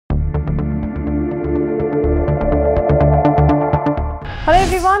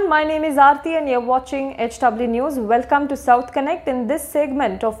everyone, my name is Aarti and you're watching HW News. Welcome to South Connect. In this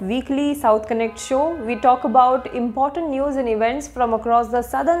segment of weekly South Connect show, we talk about important news and events from across the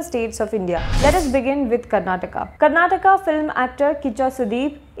southern states of India. Let us begin with Karnataka. Karnataka film actor Kiccha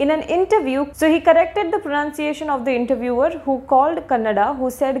Sudeep, in an interview, he corrected the pronunciation of the interviewer who called Kannada, who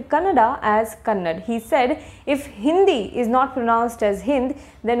said Kannada as Kannad. He said, if Hindi is not pronounced as Hind,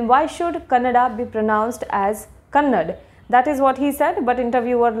 then why should Kannada be pronounced as Kannad? That is what he said, but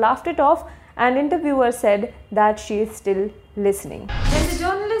interviewer laughed it off and interviewer said that she is still listening. When the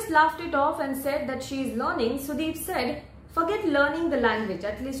journalist laughed it off and said that she is learning, Sudeep said, forget learning the language,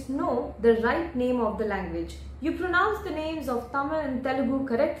 at least know the right name of the language. You pronounce the names of Tamil and Telugu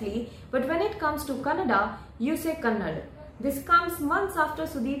correctly, but when it comes to Kannada, you say Kannad. This comes months after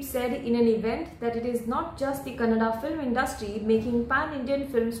Sudeep said in an event that it is not just the Kannada film industry making pan-Indian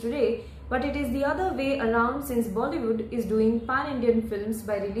films today, but it is the other way around since Bollywood is doing pan-Indian films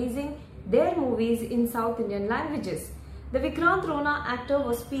by releasing their movies in South Indian languages. The Vikrant Rona actor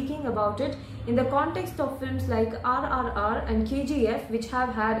was speaking about it in the context of films like RRR and KGF, which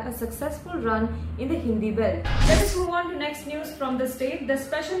have had a successful run in the Hindi belt. Let us move on to next news from the state. The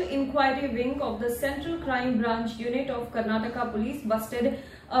Special Inquiry Wing of the Central Crime Branch Unit of Karnataka Police busted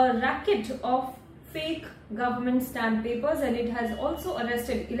a racket of fake government stamp papers, and it has also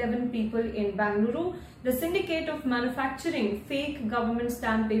arrested 11 people in Bangalore. The syndicate of manufacturing fake government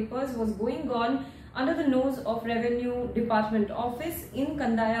stamp papers was going on under the nose of Revenue Department office in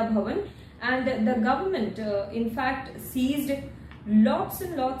Kandaya Bhavan, and the government in fact seized lots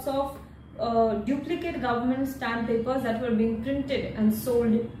and lots of duplicate government stamp papers that were being printed and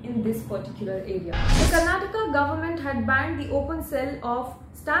sold in this particular area. The Karnataka government had banned the open sale of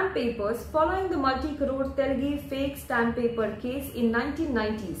stamp papers following the multi-crore Telugu fake stamp paper case in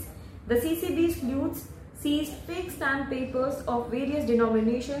 1990s. The CCB sleuths seized fake stamp papers of various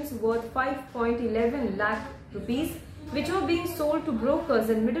denominations worth 5.11 lakh rupees, which were being sold to brokers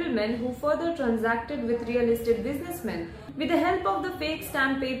and middlemen who further transacted with real estate businessmen. With the help of the fake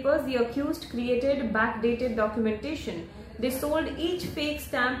stamp papers, the accused created backdated documentation. They sold each fake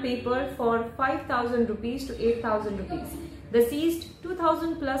stamp paper for 5,000 rupees to 8,000 rupees. The seized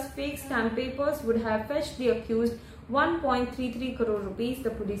 2,000 plus fake stamp papers would have fetched the accused 1.33 crore rupees,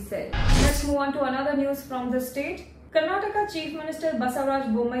 the police said. Let's move on to another news from the state. Karnataka Chief Minister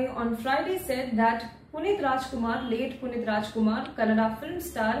Basavaraj Bommai on Friday said that Punit Rajkumar, late Punit Rajkumar, Kannada film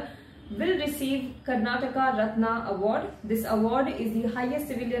star, will receive Karnataka Ratna Award. This award is the highest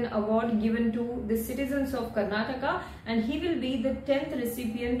civilian award given to the citizens of Karnataka, and he will be the 10th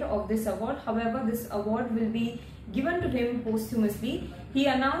recipient of this award. However, this award will be given to him posthumously. He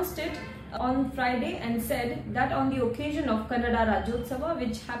announced it on Friday and said that on the occasion of Kannada Rajyotsava,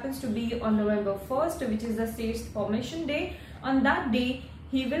 which happens to be on November 1st, which is the state's formation day, on that day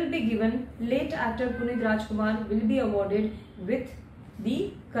he will be given, late actor Punit Rajkumar will be awarded with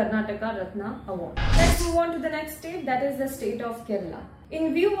the Karnataka Ratna Award. Let's move on to the next state, that is the state of Kerala.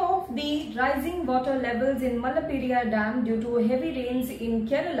 In view of the rising water levels in Mullaperia Dam due to heavy rains in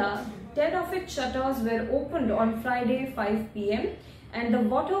Kerala, 10 of its shutters were opened on Friday 5 p.m. and the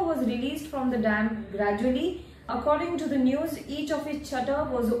water was released from the dam gradually. According to the news, each of its shutter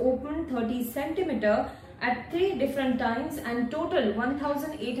was opened 30 cm at 3 different times, and total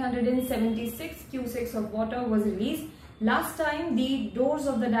 1,876 cusecs of water was released. Last time the doors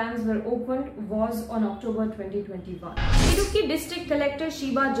of the dams were opened was on October 2021. Idukki District Collector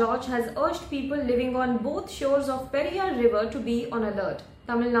Sheba George has urged people living on both shores of Periyar River to be on alert.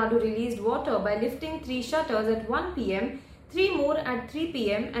 Tamil Nadu released water by lifting 3 shutters at 1 p.m, 3 more at 3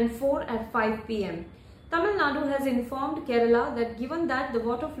 p.m. and 4 at 5 p.m. Tamil Nadu has informed Kerala that given that the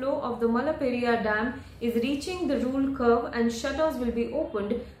water flow of the Mullaperia Dam is reaching the rule curve and shutters will be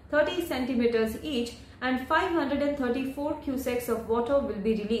opened 30 centimeters each and 534 cusecs of water will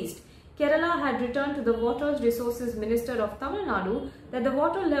be released. Kerala had returned to the Water Resources Minister of Tamil Nadu that the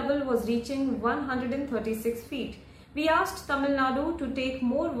water level was reaching 136 feet. We asked Tamil Nadu to take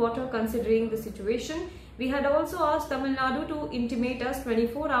more water considering the situation. We had also asked Tamil Nadu to intimate us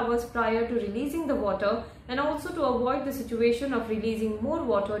 24 hours prior to releasing the water, and also to avoid the situation of releasing more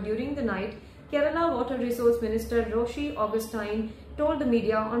water during the night, Kerala Water Resource Minister Roshi Augustine told the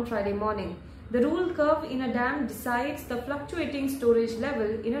media on Friday morning. The rule curve in a dam decides the fluctuating storage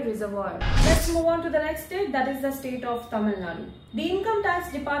level in a reservoir. Let's move on to the next state, that is the state of Tamil Nadu. The Income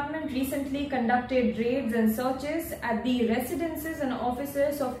Tax Department recently conducted raids and searches at the residences and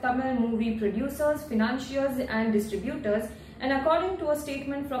offices of Tamil movie producers, financiers and distributors, and according to a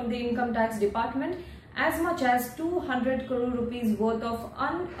statement from the Income Tax Department, as much as 200 crore rupees worth of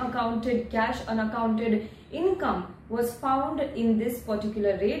unaccounted cash, unaccounted income was found in this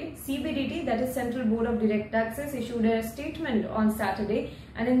particular raid. CBDT, that is Central Board of Direct Taxes, issued a statement on Saturday,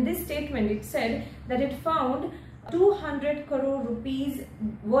 and in this statement it said that it found 200 crore rupees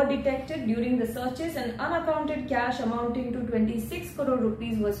were detected during the searches, and unaccounted cash amounting to 26 crore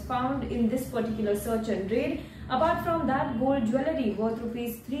rupees was found in this particular search and raid. Apart from that, gold jewellery worth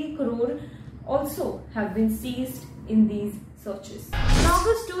rupees 3 crore also have been seized in these searches. On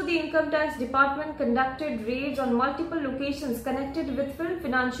August 2, the Income Tax Department conducted raids on multiple locations connected with film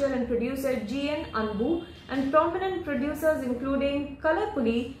financier and producer G.N. Anbu and prominent producers including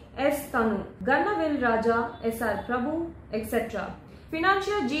Kalapuli, S. Tanu, Gannavil Raja, S.R. Prabhu, etc.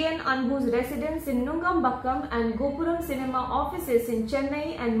 Financier G.N. Anbu's residence in Nungambakkam and Gopuram Cinema offices in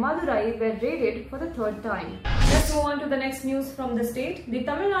Chennai and Madurai were raided for the third time. Let's move on to the next news from the state. The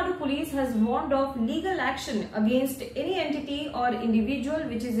Tamil Nadu police has warned of legal action against any entity or individual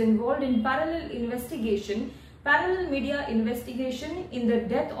which is involved in parallel media investigation in the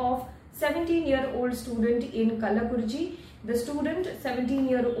death of 17-year-old student in Kallapurchi. The student,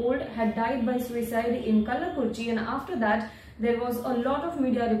 17-year-old, had died by suicide in Kallapurchi, and after that there was a lot of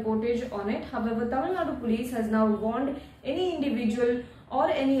media reportage on it. However, Tamil Nadu police has now warned any individual or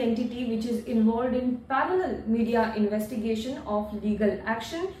any entity which is involved in parallel media investigation of legal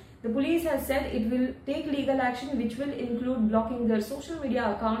action. The police has said it will take legal action which will include blocking their social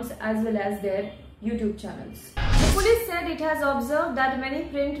media accounts as well as their YouTube channels. The police said it has observed that many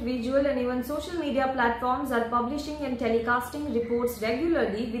print, visual and even social media platforms are publishing and telecasting reports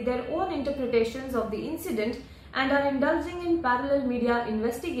regularly with their own interpretations of the incident and are indulging in parallel media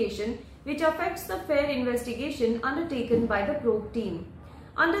investigation which affects the fair investigation undertaken by the probe team.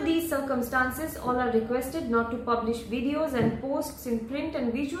 Under these circumstances, all are requested not to publish videos and posts in print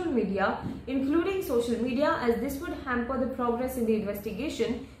and visual media, including social media, as this would hamper the progress in the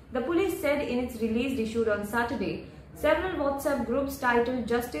investigation, the police said in its release issued on Saturday. Several WhatsApp groups titled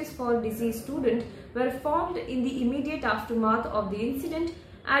Justice for Deceased Student were formed in the immediate aftermath of the incident,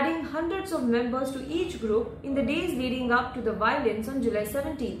 adding hundreds of members to each group in the days leading up to the violence on July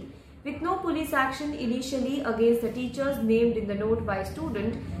 17th. With no police action initially against the teachers named in the note by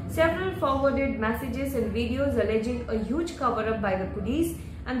student, several forwarded messages and videos alleging a huge cover-up by the police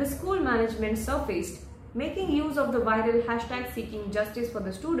and the school management surfaced. Making use of the viral hashtag seeking justice for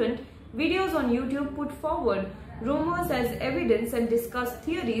the student, videos on YouTube put forward rumors as evidence and discussed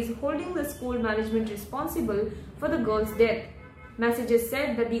theories holding the school management responsible for the girl's death. Messages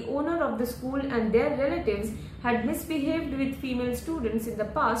said that the owner of the school and their relatives had misbehaved with female students in the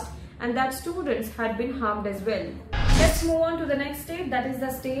past and that students had been harmed as well. Let's move on to the next state, that is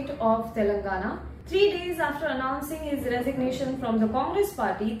the state of Telangana. 3 days after announcing his resignation from the Congress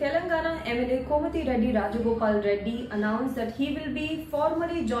party, Telangana MLA Komati Reddy Rajagopal Reddy announced that he will be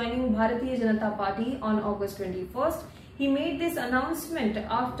formally joining Bharatiya Janata Party on August 21st. He made this announcement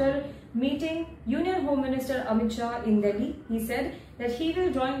after meeting Union Home Minister Amit Shah in Delhi. He said that he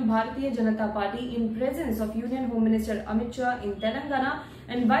will join Bharatiya Janata Party in presence of Union Home Minister Amit Shah in Telangana,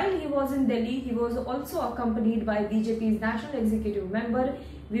 and while he was in Delhi, he was also accompanied by BJP's National Executive Member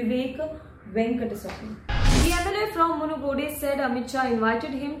Vivek Venkataswamy. The MLA from Munugode said Amit Shah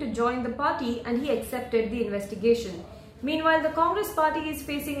invited him to join the party and he accepted the investigation. Meanwhile, the Congress party is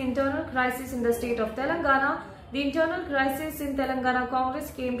facing internal crisis in the state of Telangana. The internal crisis in Telangana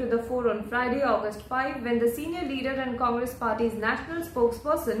Congress came to the fore on Friday, August 5, when the senior leader and Congress party's national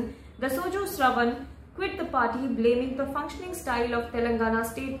spokesperson, Dasoju Shravan, quit the party, blaming the functioning style of Telangana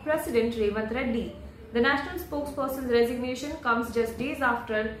State President Revanth Reddy. The national spokesperson's resignation comes just days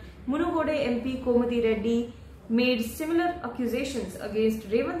after Munugode MP Komati Reddy made similar accusations against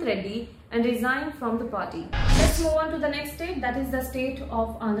Revanth Reddy and resigned from the party. Let's move on to the next state, that is the state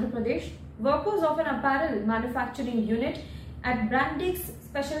of Andhra Pradesh. Workers of an apparel manufacturing unit at Brandix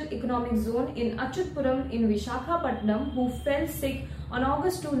Special Economic Zone in Achutpuram in Visakhapatnam, who fell sick on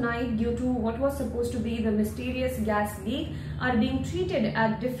August 2 night due to what was supposed to be the mysterious gas leak, are being treated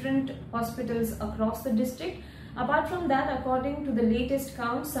at different hospitals across the district. Apart from that, according to the latest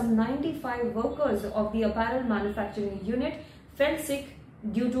count, some 95 workers of the apparel manufacturing unit fell sick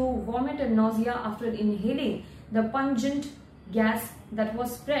due to vomit and nausea after inhaling the pungent gas that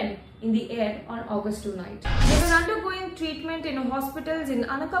was spread in the air on August 2 night. They were undergoing treatment in hospitals in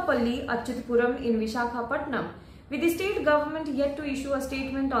Anakapalli, Achutpuram in Visakhapatnam. With the state government yet to issue a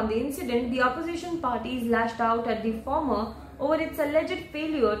statement on the incident, the opposition parties lashed out at the former over its alleged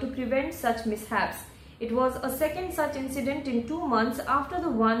failure to prevent such mishaps. It was a second such incident in 2 months after the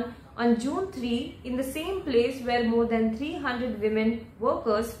one on June 3 in the same place where more than 300 women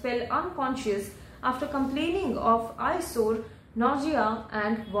workers fell unconscious after complaining of eyesore, nausea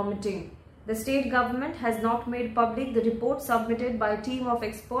and vomiting. The state government has not made public the report submitted by a team of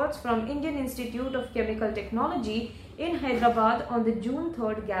experts from Indian Institute of Chemical Technology in Hyderabad on the June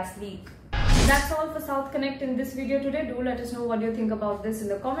 3rd gas leak. That's all for South Connect in this video today. Do let us know what you think about this in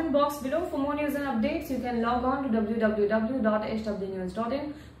the comment box below. For more news and updates, you can log on to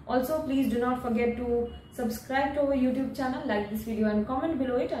www.hwnews.in. Also, please do not forget to subscribe to our YouTube channel, like this video and comment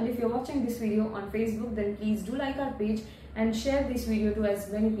below it. And if you're watching this video on Facebook, then please do like our page and share this video to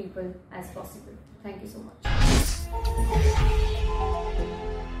as many people as possible. Thank you so much.